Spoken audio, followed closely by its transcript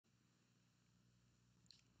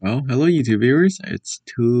Well, hello YouTube viewers. It's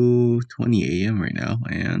 2:20 a.m. right now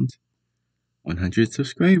and 100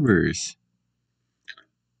 subscribers.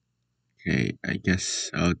 Okay, I guess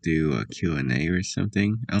I'll do a Q&A or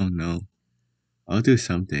something. I don't know. I'll do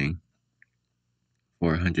something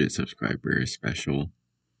for 100 subscribers special.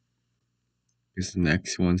 Because the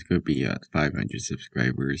next one's gonna be at 500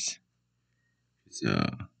 subscribers. It's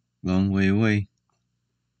a long way away.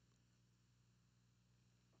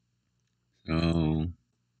 So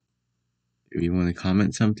if you want to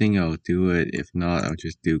comment something, I'll do it. If not, I'll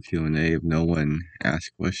just do Q&A. If no one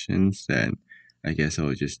asks questions, then I guess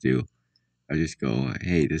I'll just go,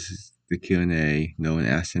 hey, this is the Q&A. No one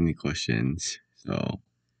asked any questions. So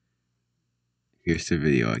here's the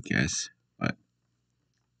video, I guess. But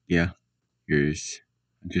yeah, here's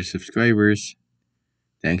 100 subscribers.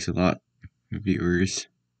 Thanks a lot, viewers.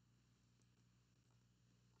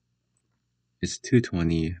 It's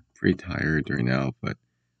 2:20. Pretty tired right now, but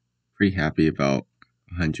pretty happy about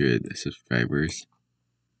 100 subscribers.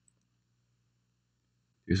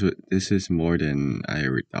 This is more than I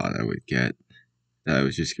ever thought I would get. That I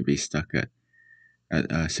was just gonna be stuck at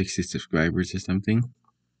 60 subscribers or something.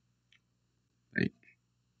 Like,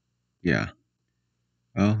 yeah.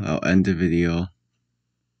 Well, I'll end the video.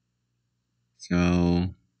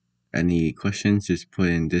 So, any questions, just put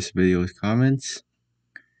in this video's comments.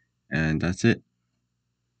 And that's it.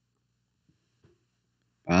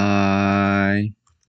 Bye.